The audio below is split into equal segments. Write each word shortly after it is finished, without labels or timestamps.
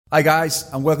Hi guys,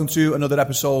 and welcome to another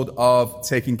episode of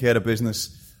Taking Care of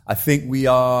Business. I think we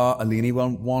are, Alini,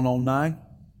 109?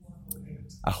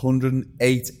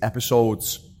 108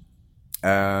 episodes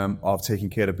of Taking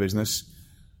Care of Business.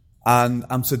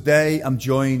 And today I'm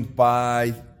joined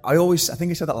by, I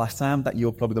think I said that last time, that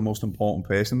you're probably the most important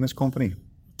person in this company.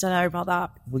 Don't know about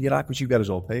that. Well, you're right, because you get us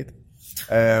all paid.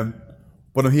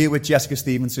 But I'm here with Jessica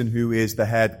Stevenson, who is the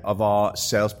head of our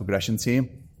sales progression team.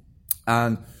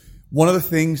 And one of the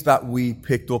things that we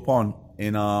picked up on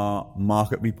in our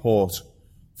market report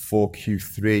for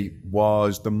Q3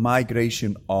 was the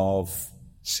migration of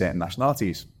certain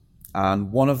nationalities.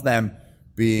 And one of them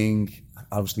being,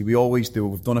 obviously we always do,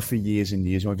 we've done it for years and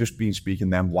years, and we've just been speaking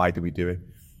then, why do we do it?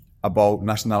 About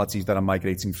nationalities that are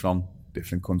migrating from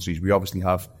different countries. We obviously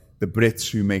have the Brits,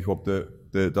 who make up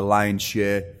the lion's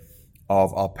share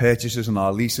of our purchases and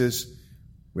our leases.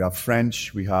 We have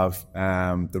French, we have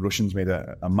the Russians made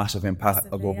a massive impact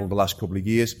over the last couple of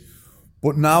years.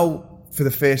 But now, for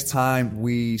the first time,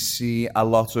 we see a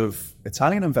lot of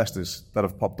Italian investors that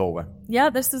have popped over. Yeah,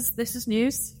 this is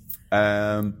news.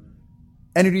 Any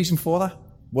reason for that?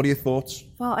 What are your thoughts?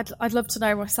 Well, I'd love to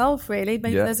know myself, really.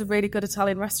 Maybe there's a really good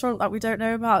Italian restaurant that we don't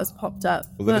know about has popped up.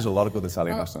 Well, there is a lot of good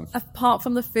Italian restaurants. Apart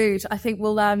from the food, I think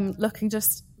we'll, looking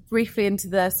just briefly into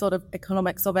the sort of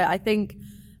economics of it, I think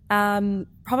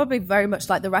probably very much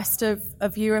like the rest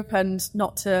of Europe, and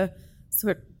not to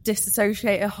sort of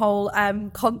disassociate a whole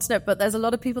continent, but there's a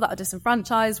lot of people that are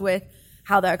disenfranchised with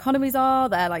how their economies are,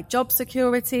 their like job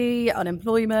security,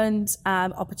 unemployment,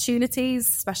 opportunities,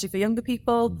 especially for younger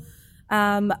people.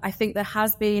 I think there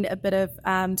has been a bit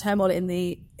of turmoil in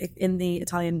the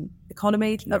Italian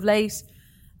economy of late,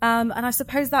 and I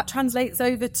suppose that translates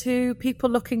over to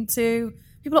people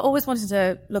are always wanting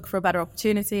to look for a better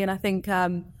opportunity, and I think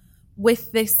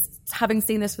with this, having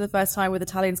seen this for the first time with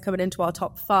Italians coming into our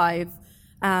top 5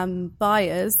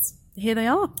 buyers, here they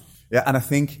are. Yeah, and I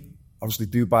think obviously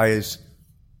Dubai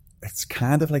it's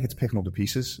kind of like it's picking up the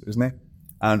pieces, isn't it?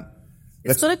 And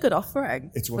it's got a good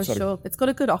offering, for sure. It's got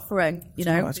a good offering, it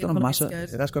has got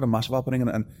a massive offering,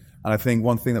 and I think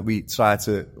one thing that we tried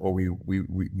to, or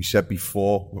we said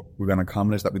before we went on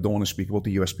camera, is that we don't want to speak about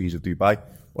the USPs of Dubai.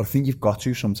 Well, I think you've got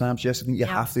to sometimes, yes. I think you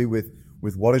have to with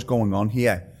what is going on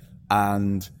here,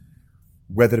 and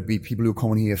whether it be people who are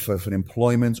coming here for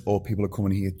employment or people who are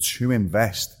coming here to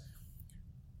invest.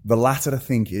 The latter, I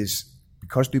think, is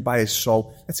because Dubai is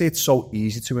let's say it's so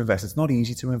easy to invest. It's not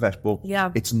easy to invest, but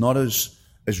it's not as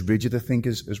rigid, I think,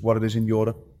 as what it is in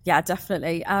Europe. Yeah,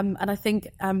 definitely. And I think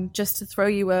just to throw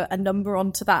you a number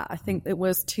onto that, I think it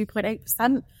was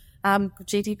 2.8%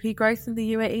 GDP growth in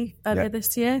the UAE earlier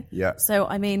this year. Yeah. So,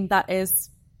 I mean, it's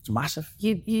massive.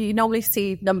 You normally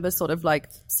see numbers sort of like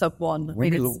sub 1.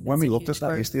 When we looked at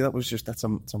that yesterday, that's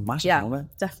a massive number. Yeah,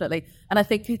 definitely. And I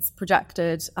think it's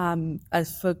projected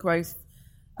as for growth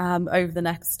over the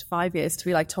next 5 years to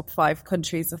be like top 5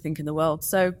 countries, I think, in the world.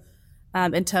 So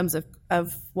in terms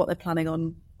of what they're planning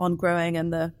on growing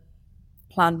and the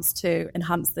plans to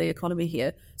enhance the economy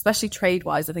here, especially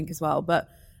trade-wise, I think, as well. But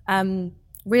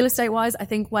real estate-wise, I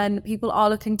think when people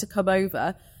are looking to come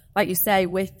over, like you say,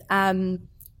 with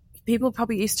people are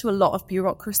probably used to a lot of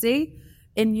bureaucracy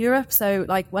in Europe. So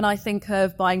like when I think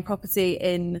of buying property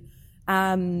in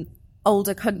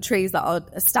older countries that are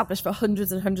established for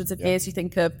hundreds and hundreds of years, you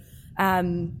think of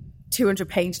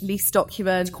 200-page lease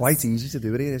documents. It's quite easy to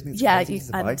do it here, isn't it?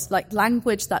 And like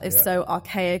language that is so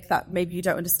archaic that maybe you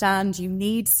don't understand. You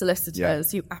need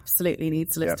solicitors. You absolutely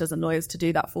need solicitors and lawyers to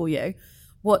do that for you.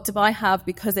 What Dubai have,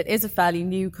 because it is a fairly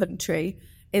new country,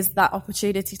 is that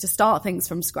opportunity to start things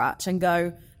from scratch and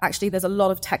go, actually, there's a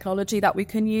lot of technology that we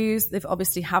can use. They've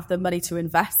obviously have the money to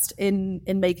invest in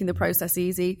making the process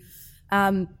easy.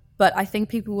 But I think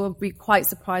people will be quite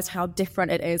surprised how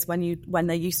different it is when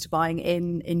they're used to buying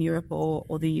in Europe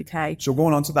or the UK. So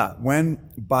going on to that, when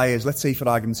buyers, let's say for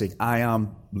argument's sake, I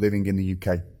am living in the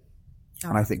UK,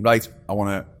 and I think, right, I want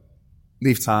to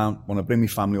leave town, want to bring my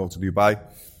family over to Dubai.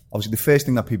 Obviously, the first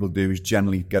thing that people do is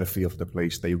generally get a feel for the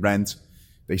place. They rent,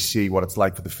 they see what it's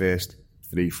like for the first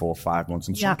 3, 4, 5 months.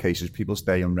 In some cases, people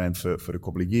stay and rent for a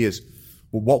couple of years.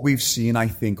 But what we've seen, I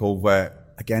think, over,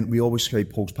 again, we always say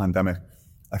post-pandemic,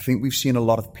 I think we've seen a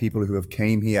lot of people who have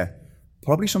came here,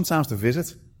 probably sometimes to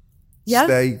visit,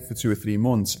 stay for 2 or 3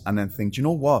 months, and then think, do you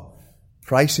know what?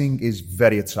 Pricing is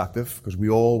very attractive, because we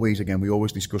always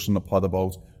discuss on the pod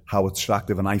about how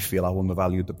attractive, and I feel how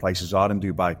undervalued the prices are in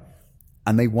Dubai.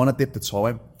 And they want to dip the toe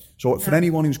in. So for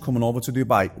anyone who's coming over to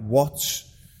Dubai,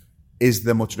 is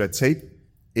there much red tape?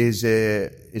 Is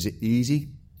it easy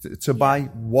to buy?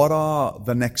 What are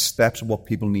the next steps of what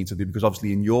people need to do? Because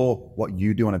obviously what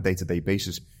you do on a day-to-day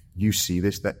basis you see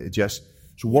this, Jess.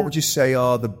 So what would you say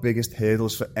are the biggest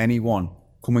hurdles for anyone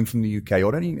coming from the UK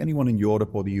or anyone in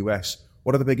Europe or the US?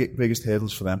 What are the biggest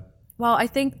hurdles for them? Well, I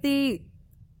think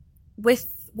with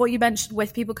what you mentioned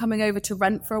with people coming over to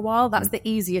rent for a while, that's the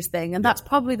easiest thing. And that's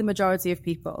probably the majority of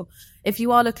people. If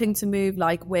you are looking to move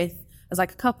as a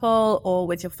couple or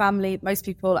with your family, most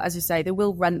people, as you say, they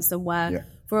will rent somewhere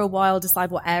for a while,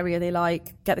 decide what area they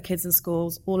like, get the kids in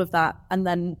schools, all of that. And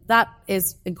then that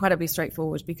is incredibly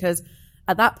straightforward because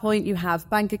at that point you have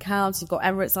bank accounts, you've got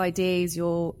Emirates IDs,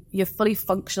 you're fully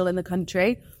functional in the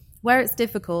country. Where it's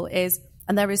difficult is,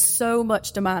 and there is so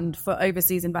much demand for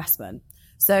overseas investment.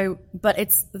 So, but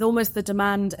it's almost the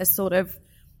demand is sort of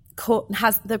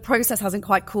the process hasn't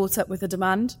quite caught up with the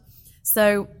demand.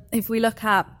 So if we look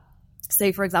at,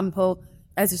 say, for example,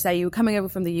 as you say, you were coming over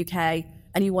from the UK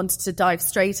and you wanted to dive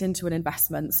straight into an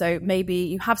investment. So maybe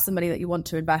you have some money that you want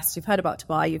to invest. You've heard about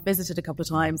Dubai. You've visited a couple of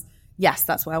times. Yes,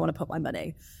 that's where I want to put my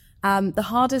money. The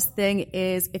hardest thing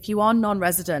is if you are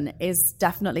non-resident is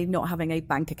definitely not having a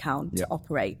bank account to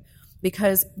operate.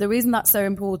 Because the reason that's so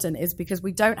important is because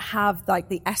we don't have like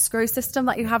the escrow system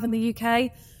that you have in the UK.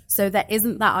 So there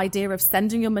isn't that idea of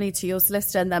sending your money to your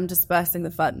solicitor and them dispersing the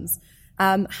funds.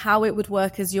 How it would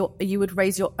work is you would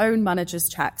raise your own manager's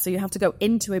check. So you have to go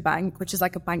into a bank, which is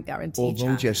like a bank guarantee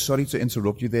check. Jess, sorry to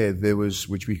interrupt you there was,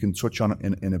 which we can touch on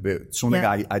in a bit, something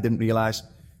I didn't realise.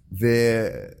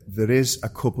 There is a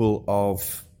couple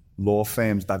of law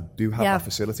firms that do have that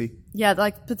facility. Yeah,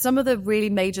 but some of the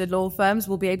really major law firms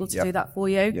will be able to do that for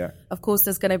you. Yeah. Of course,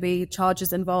 there's going to be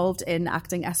charges involved in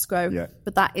acting escrow,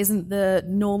 but that isn't the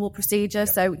normal procedure. Yeah.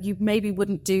 So you maybe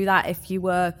wouldn't do that if you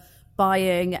were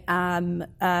buying a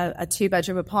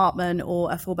 2-bedroom apartment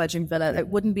or a 4-bedroom villa. It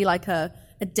wouldn't be like a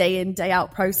day in, day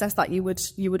out process that you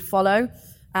would follow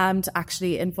to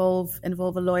actually involve a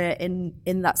lawyer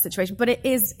in that situation. But it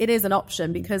is an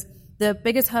option because the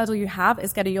biggest hurdle you have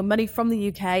is getting your money from the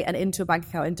UK and into a bank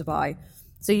account in Dubai.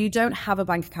 So you don't have a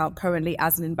bank account currently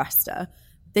as an investor.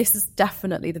 This is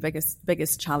definitely the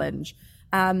biggest challenge.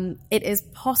 It is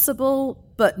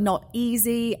possible, but not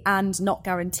easy and not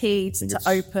guaranteed to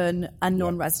open a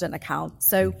non-resident account.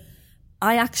 So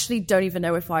I actually don't even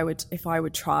know if I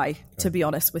would try, to be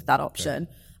honest, with that option.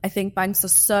 I think banks are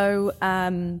so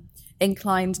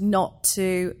inclined not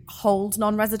to hold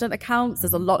non-resident accounts.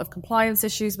 There's a lot of compliance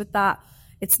issues with that.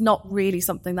 It's not really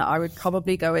something that I would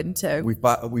probably go into.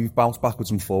 We've bounced backwards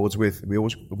and forwards with.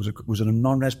 Was it a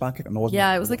non-res bank account?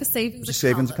 Yeah, it was like a savings account. A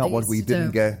savings account where you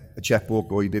didn't get a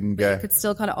checkbook or you didn't get. You could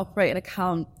still kind of operate an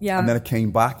account. Yeah, and then it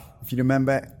came back. If you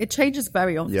remember, it changes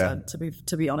very often.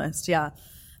 To be honest, yeah.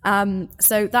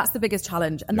 So that's the biggest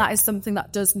challenge, and that is something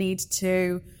that does need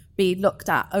to be looked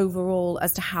at overall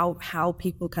as to how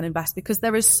people can invest because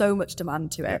there is so much demand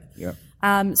to it.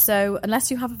 So unless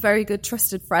you have a very good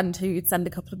trusted friend who you'd send a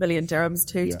couple of million dirhams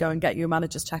to go and get you a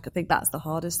manager's check, I think that's the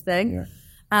hardest thing.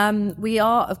 We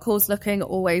are, of course, looking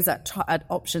always at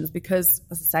options because,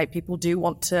 as I say, people do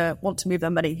want to move their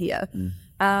money here.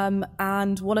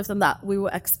 And one of them that we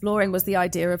were exploring was the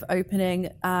idea of opening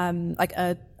like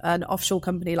an offshore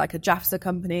company, like a JAFSA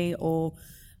company or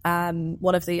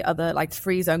one of the other like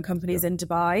free zone companies in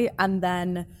Dubai, and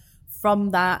then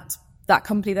from that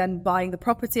company then buying the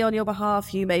property on your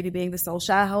behalf, you maybe being the sole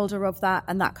shareholder of that,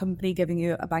 and that company giving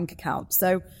you a bank account.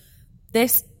 So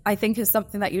this, I think, is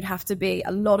something that you'd have to be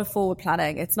a lot of forward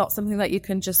planning. It's not something that you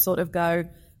can just sort of go,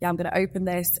 yeah, I'm going to open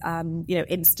this,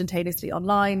 instantaneously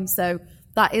online. So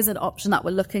that is an option that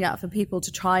we're looking at for people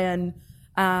to try and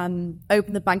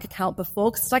open the bank account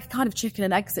before, because it's like a kind of chicken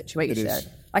and egg situation. It is.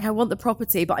 Like, I want the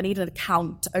property, but I need an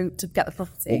account to get the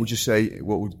property. What would you say,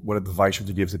 what advice would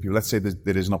you give to people? Let's say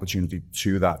there is an opportunity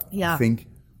to that. Yeah. I think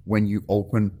when you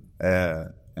open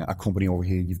a company over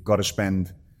here, you've got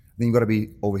to you've got to be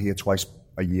over here twice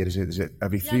a year. Is it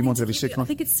every 3 months, every 6 months? I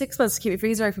think it's 6 months to keep your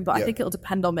visa open, but I think it'll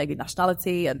depend on maybe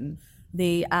nationality and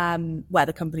the where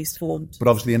the company's formed. But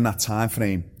obviously in that time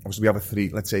frame, obviously we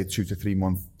have let's say a 2 to 3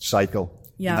 month cycle.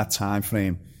 Yeah. In that time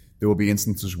frame, there will be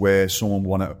instances where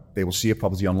they will see a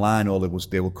property online, or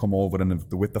they will come over and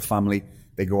they're with the family,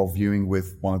 they go out viewing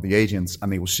with one of the agents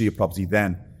and they will see a property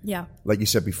then. Yeah. Like you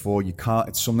said before,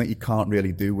 it's something that you can't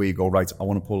really do where you go, right, I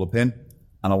want to pull a pin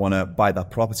and I want to buy that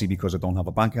property because I don't have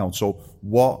a bank account. So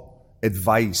what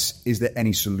advice, is there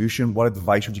any solution? What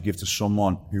advice would you give to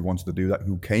someone who wants to do that,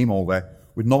 who came over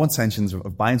with no intentions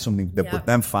of buying something, but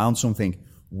then found something?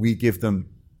 We give them,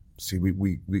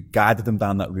 we guided them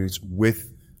down that route with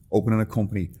opening a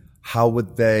company. How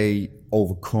would they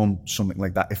overcome something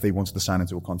like that if they wanted to sign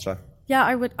into a contract? Yeah,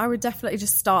 I would definitely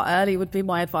just start early would be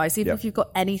my advice, even if you've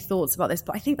got any thoughts about this.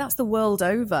 But I think that's the world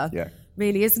over. Yeah.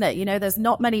 really, isn't it? You know, there's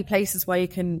not many places where you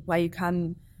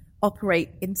can operate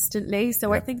instantly.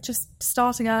 So I think just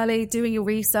starting early, doing your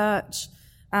research.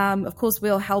 Of course,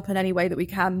 we'll help in any way that we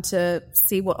can to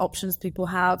see what options people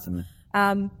have.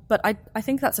 But I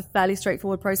think that's a fairly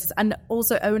straightforward process. And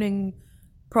also owning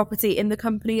property in the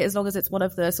company, as long as it's one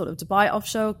of the sort of Dubai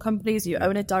offshore companies, you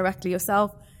own it directly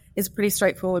yourself, is a pretty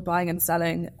straightforward buying and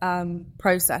selling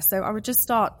process. So I would just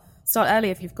start early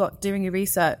if you've got doing your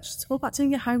research. It's all about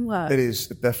doing your homework. It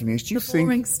is, it definitely is. Do you think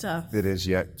boring stuff? It is,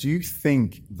 yeah. Do you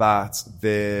think that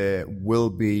there will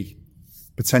be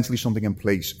potentially something in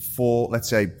place for, let's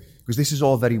say, because this is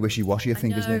all very wishy-washy, I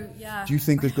think, isn't it? Yeah. Do you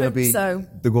think there's going to be,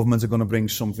 the government are going to bring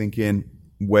something in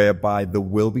whereby there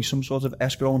will be some sort of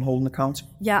escrow and holding account?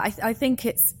 Yeah, I think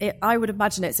I would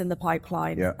imagine it's in the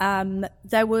pipeline. Yeah.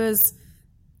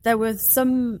 There were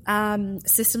some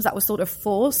systems that were sort of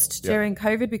forced during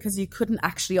COVID because you couldn't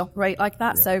actually operate like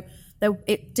that. Yeah. So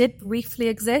it did briefly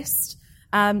exist.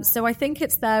 So I think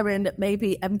it's there in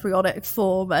maybe embryonic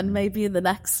form, and maybe in the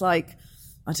next,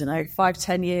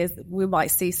 5-10 years, we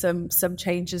might see some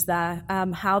changes there.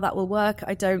 How that will work,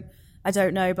 I don't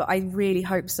know, but I really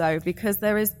hope so, because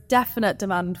there is definite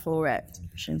demand for it.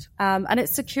 And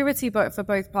it's security for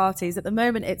both parties. At the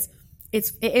moment, it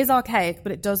is archaic,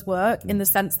 but it does work in the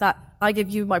sense that I give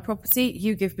you my property,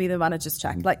 you give me the manager's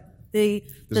check. Like the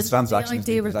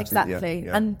idea of exactly.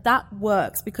 Yeah. And that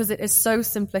works because it is so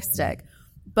simplistic.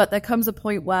 But there comes a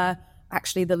point where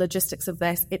actually the logistics of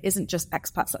this, it isn't just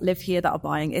expats that live here that are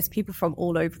buying, it's people from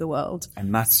all over the world.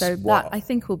 And that I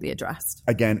think will be addressed.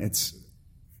 Again,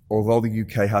 although the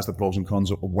UK has the pros and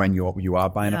cons of when you are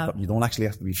buying it, you don't actually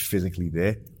have to be physically there.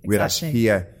 Exactly. Whereas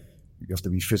here, you have to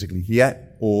be physically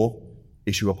here or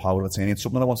issue a power of attorney. It's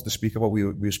something I wanted to speak about. We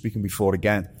were speaking before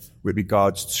again with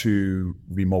regards to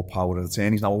remote power of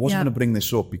attorneys. Now, I wasn't going to bring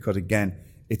this up because, again,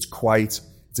 it's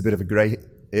a bit of a grey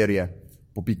area.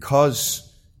 But because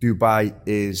Dubai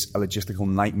is a logistical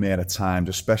nightmare at times,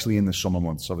 especially in the summer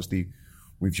months. Obviously,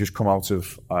 we've just come out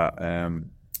of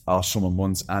our summer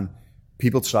months, and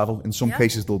people travel. In some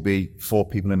cases, there'll be 4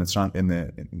 people in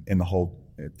the whole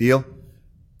deal.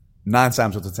 9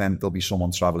 times out of 10, there'll be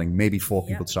someone traveling, maybe 4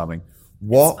 people traveling.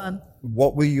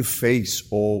 What will you face,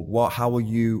 or how will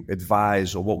you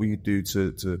advise, or what will you do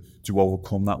to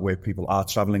overcome that where people are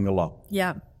traveling a lot?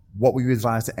 Yeah. What will you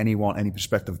advise to any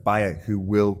prospective buyer who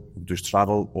will just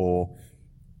travel or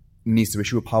needs to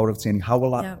issue a power of attorney? How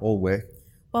will that all work?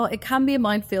 Well, it can be a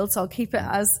minefield, so I'll keep it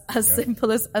as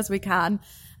simple as we can.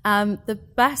 The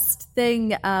best thing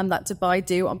that Dubai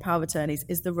do on power of attorneys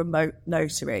is the remote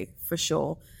notary, for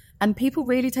sure. And people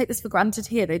really take this for granted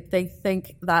here. They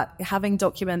think that having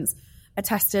documents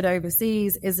attested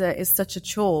overseas is such a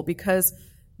chore, because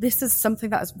this is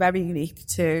something that is very unique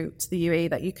to the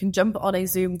UAE, that you can jump on a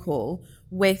Zoom call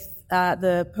with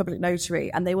the public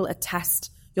notary and they will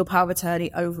attest your power of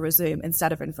attorney over a Zoom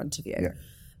instead of in front of you.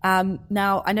 Yeah.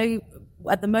 Now, I know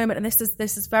at the moment, and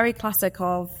this is very classic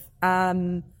of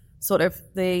sort of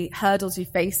the hurdles you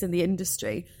face in the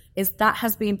industry, is that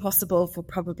has been possible for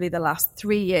probably the last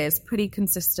 3 years pretty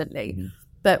consistently. Mm-hmm.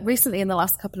 But recently, in the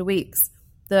last couple of weeks,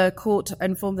 the court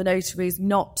informed the notaries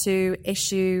not to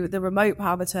issue the remote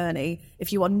power of attorney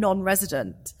if you are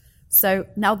non-resident. So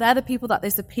now they're the people that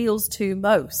this appeals to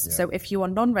most. Yeah. So if you are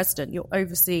non-resident, you're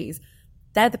overseas,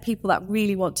 they're the people that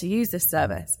really want to use this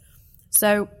service.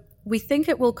 So we think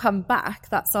it will come back.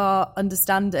 That's our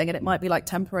understanding. And it might be like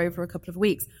temporary for a couple of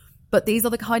weeks. But these are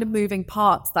the kind of moving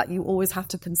parts that you always have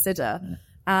to consider.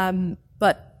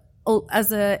 But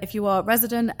if you are a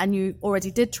resident and you already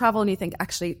did travel and you think,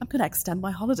 actually, I'm going to extend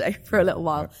my holiday for a little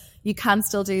while, you can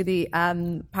still do the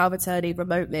power of attorney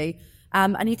remotely.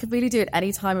 And you can really do it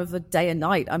any time of the day and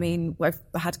night. I mean, we've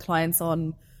had clients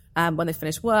on when they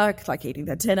finish work, like eating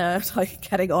their dinner, like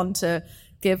getting on to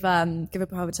give a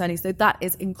power of attorney. So that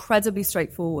is incredibly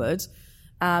straightforward.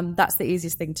 That's the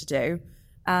easiest thing to do.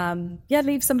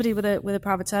 Leave somebody with a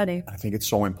power of attorney. I think it's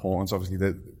so important, obviously,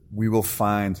 that we will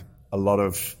find a lot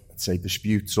of, let's say,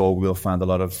 disputes, or we'll find a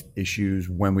lot of issues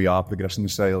when we are progressing the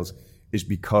sales, is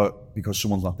because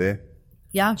someone's not there.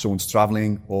 Yeah. Someone's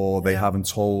traveling, or they haven't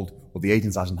told, or the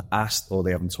agent hasn't asked, or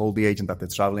they haven't told the agent that they're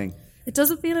traveling. It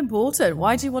doesn't feel important.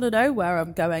 Why do you want to know where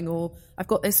I'm going? Or I've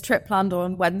got this trip planned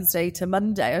on Wednesday to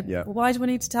Monday. Yeah. Why do I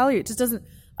need to tell you? It just doesn't.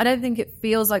 I don't think it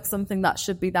feels like something that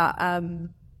should be that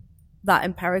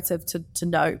imperative to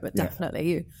know. But definitely,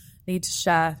 you need to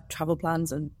share travel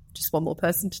plans and just one more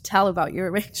person to tell about your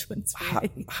arrangements.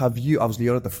 Really. Have you? Obviously,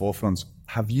 you're at the forefront.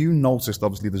 Have you noticed?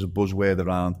 Obviously, there's a buzzword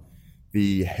around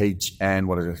the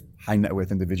high net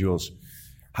worth individuals.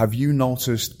 Have you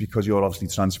noticed, because you're obviously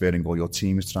transferring, or your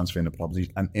team is transferring the properties,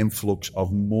 an influx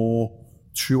of more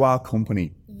to our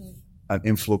company, an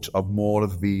influx of more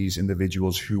of these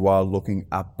individuals who are looking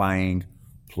at buying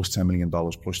plus $10 million,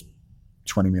 plus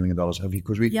 $20 million? Have you?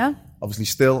 Because we obviously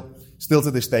still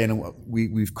to this day, and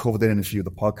we've covered it in a few of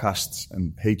the podcasts,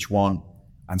 and H1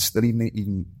 and still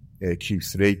even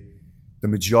Q3, the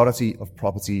majority of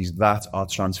properties that are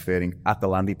transferring at the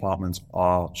land department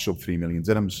are sub 3 million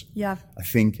dirhams. Yeah. I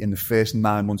think in the first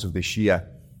 9 months of this year,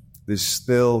 there's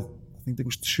still, I think there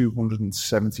was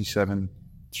 277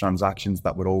 transactions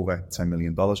that were over $10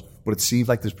 million. But it seems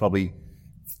like there's probably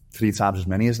 3 times as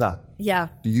many as that. Yeah.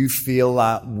 Do you feel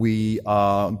that we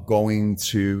are going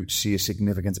to see a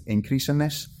significant increase in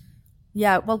this?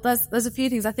 Yeah, well, there's a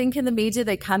few things. I think in the media,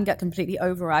 they can get completely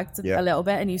overacted a little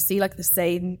bit, and you see like the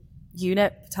same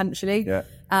unit potentially. Yeah.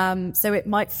 So it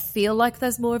might feel like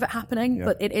there's more of it happening,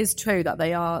 but it is true that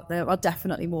there are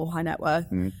definitely more high net worth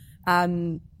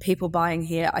people buying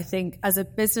here. I think as a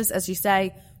business, as you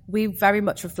say, we very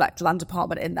much reflect land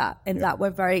department in that we're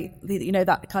very,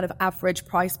 that kind of average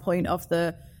price point of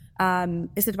the,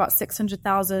 is it about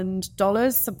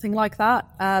 $600,000, something like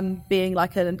that, being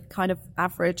like a kind of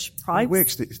average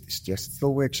price? It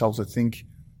still works out. I think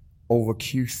over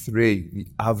Q3, the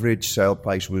average sale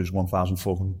price was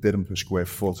 1,400 dirham per square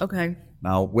foot. Okay.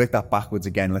 Now, work that backwards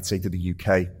again, let's say to the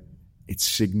UK, it's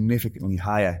significantly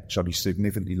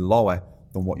lower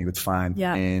than what you would find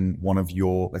in one of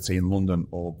your, let's say in London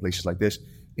or places like this.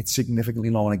 It's significantly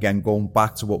lower. And again, going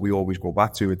back to what we always go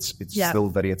back to, it's still a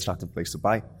very attractive place to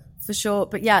buy. For sure.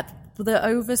 But yeah, the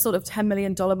over sort of $10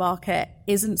 million market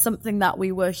isn't something that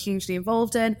we were hugely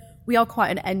involved in. We are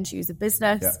quite an end user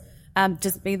business. Yeah.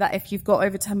 Doesn't mean that if you've got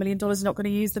over $10 million, you're not going to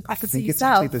use the property yourself. I think it's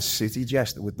actually the city,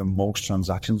 Jess, with the most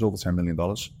transactions over $10 million.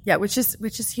 Yeah, which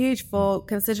is huge for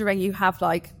considering you have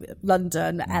like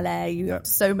London, LA, you have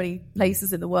so many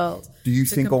places in the world. Do you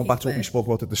think, going back to what we spoke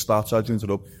about at the start, sorry to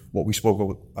interrupt, what we spoke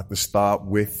about at the start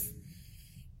with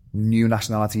new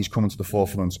nationalities coming to the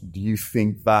forefront, do you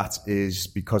think that is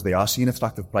because they are seeing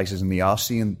attractive prices and they are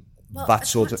seeing that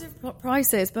sort of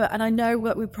prices? And I know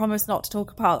that we promised not to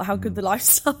talk about how good the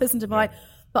lifestyle is in Dubai,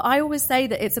 but I always say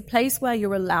that it's a place where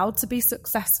you're allowed to be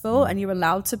successful and you're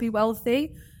allowed to be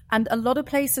wealthy. And a lot of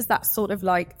places that's sort of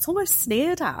like, it's almost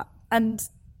sneered at. And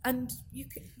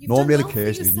no one really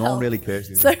cares. No one really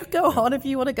cares. So go on, if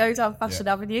you want to go down Fashion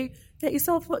Avenue, get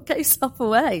yourself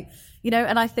away.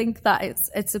 And I think that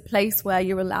it's a place where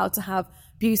you're allowed to have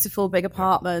beautiful big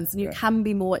apartments and you can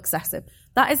be more excessive.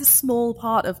 That is a small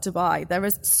part of Dubai. There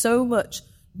is so much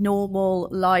normal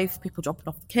life, people dropping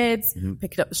off the kids,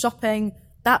 picking up the shopping,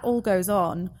 that all goes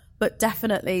on. But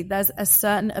definitely there's a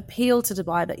certain appeal to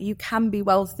Dubai that you can be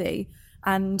wealthy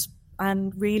and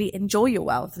really enjoy your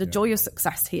wealth and enjoy your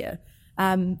success here.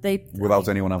 Without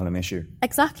anyone having an issue.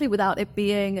 Exactly, without it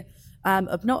being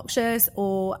obnoxious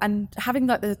and having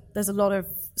there's a lot of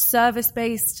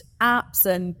service-based apps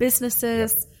and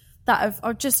businesses that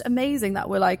are just amazing that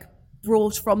were like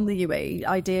brought from the UAE,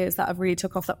 ideas that have really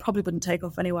took off that probably wouldn't take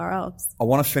off anywhere else. I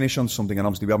want to finish on something, and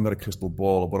obviously we haven't got a crystal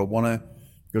ball, but I want to,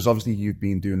 because obviously you've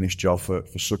been doing this job for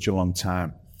such a long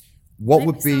time. What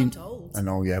would be? Old. I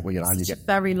know, yeah, well, you get a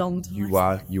very long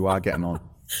time. You are getting on.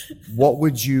 What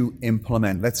would you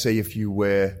implement? Let's say if you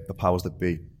were the powers that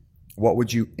be, what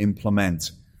would you implement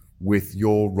with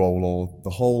your role or the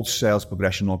whole sales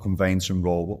progression or conveyancing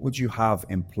role? What would you have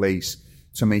in place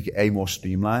to make it more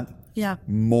streamlined?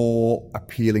 More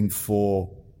appealing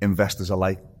for investors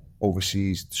alike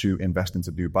overseas to invest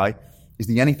into Dubai? Is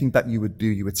there anything that you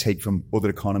would take from other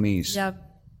economies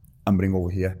and bring over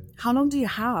here? How long do you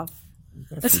have?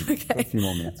 That's okay. A few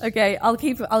more minutes. Okay, I'll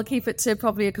keep it to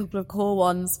probably a couple of core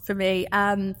ones for me.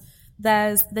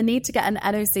 There's the need to get an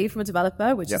NOC from a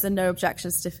developer, which is a no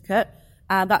objection certificate.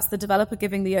 That's the developer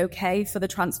giving the okay for the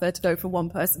transfer to go from one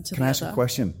person to the other. Can I ask a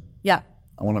question? Yeah.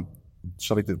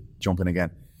 Sorry to jump in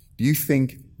again. Do you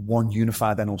think one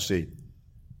unified NOC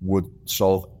would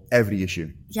solve every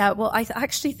issue? Yeah, well, I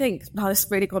actually think, this is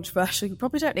really controversial, you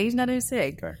probably don't need an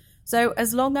NOC. Okay. So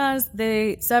as long as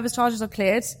the service charges are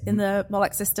cleared in the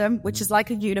Molex system, which is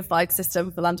like a unified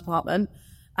system for land department,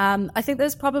 I think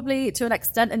there's probably, to an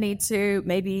extent, a need to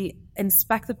maybe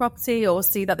inspect the property or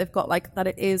see that they've got that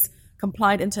it is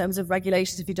compliant in terms of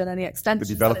regulations. If you've done any extensions,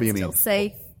 the developer, that it's still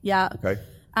safe. Yeah. Okay.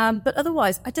 But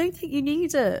otherwise, I don't think you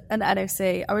need an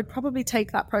NOC. I would probably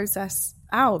take that process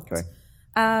out. Okay.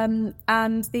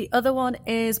 And the other one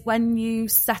is when you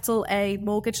settle a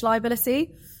mortgage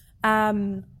liability,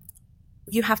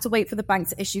 you have to wait for the bank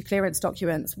to issue clearance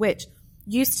documents, which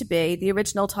used to be the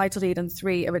original title deed and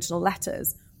 3 original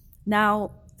letters.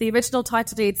 Now, the original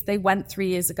title deeds, they went 3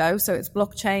 years ago. So it's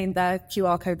blockchain, their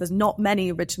QR code. There's not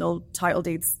many original title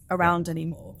deeds around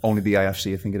anymore. Only the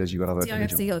IFC, I think it is. You got to have the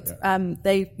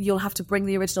IFC, you'll have to bring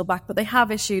the original back, but they have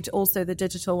issued also the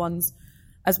digital ones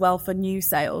as well for new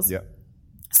sales. Yeah.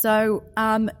 So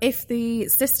if the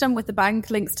system with the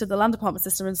bank links to the land department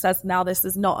system and says, now this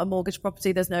is not a mortgage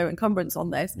property, there's no encumbrance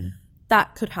on this,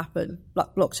 that could happen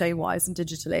blockchain-wise and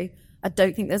digitally. I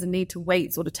don't think there's a need to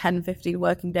wait sort of 10, 15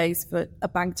 working days for a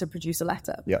bank to produce a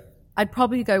letter. Yeah. I'd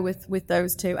probably go with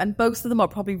those two. And both of them are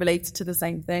probably related to the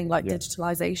same thing, like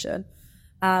digitalization.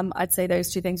 I'd say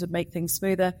those two things would make things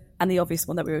smoother. And the obvious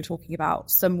one that we were talking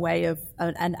about, some way of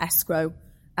an escrow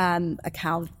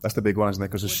account. That's the big one, isn't it?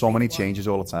 Because there's so many changes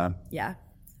all the time. Yeah.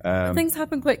 Things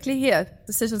happen quickly here.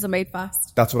 Decisions are made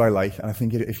fast. That's what I like. And I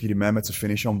think if you remember, to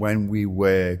finish on, when we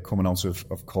were coming out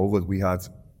of COVID, we had,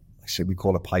 we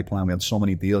call it a pipeline. We had so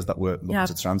many deals that were looking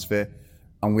to transfer.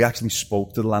 And we actually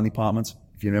spoke to the land department.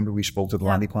 If you remember, we spoke to the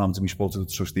land department and we spoke to the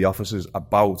trustee officers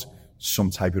about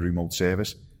some type of remote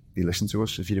service. They listened to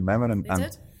us, if you remember. And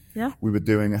did. Yeah. We were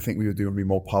doing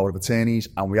remote power of attorneys,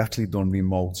 and we actually done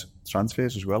remote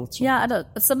transfers as well. Yeah, and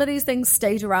some of these things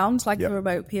stayed around, like the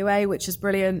remote POA, which is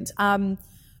brilliant.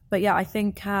 But yeah, I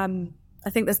think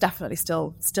there's definitely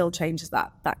still changes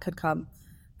that could come.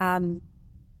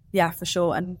 Yeah, for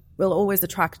sure. And we'll always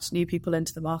attract new people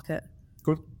into the market.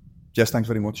 Good. Jess, thanks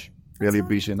very much. Really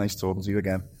appreciate it. Nice talking to you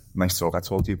again. Nice talk. I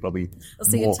told you probably I'll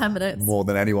see you in 10 minutes. More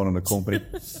than anyone in the company.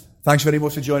 Thanks very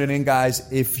much for joining in,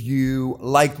 guys. If you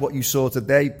liked what you saw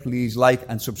today, please like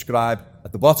and subscribe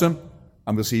at the bottom,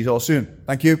 and we'll see you all soon.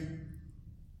 Thank you.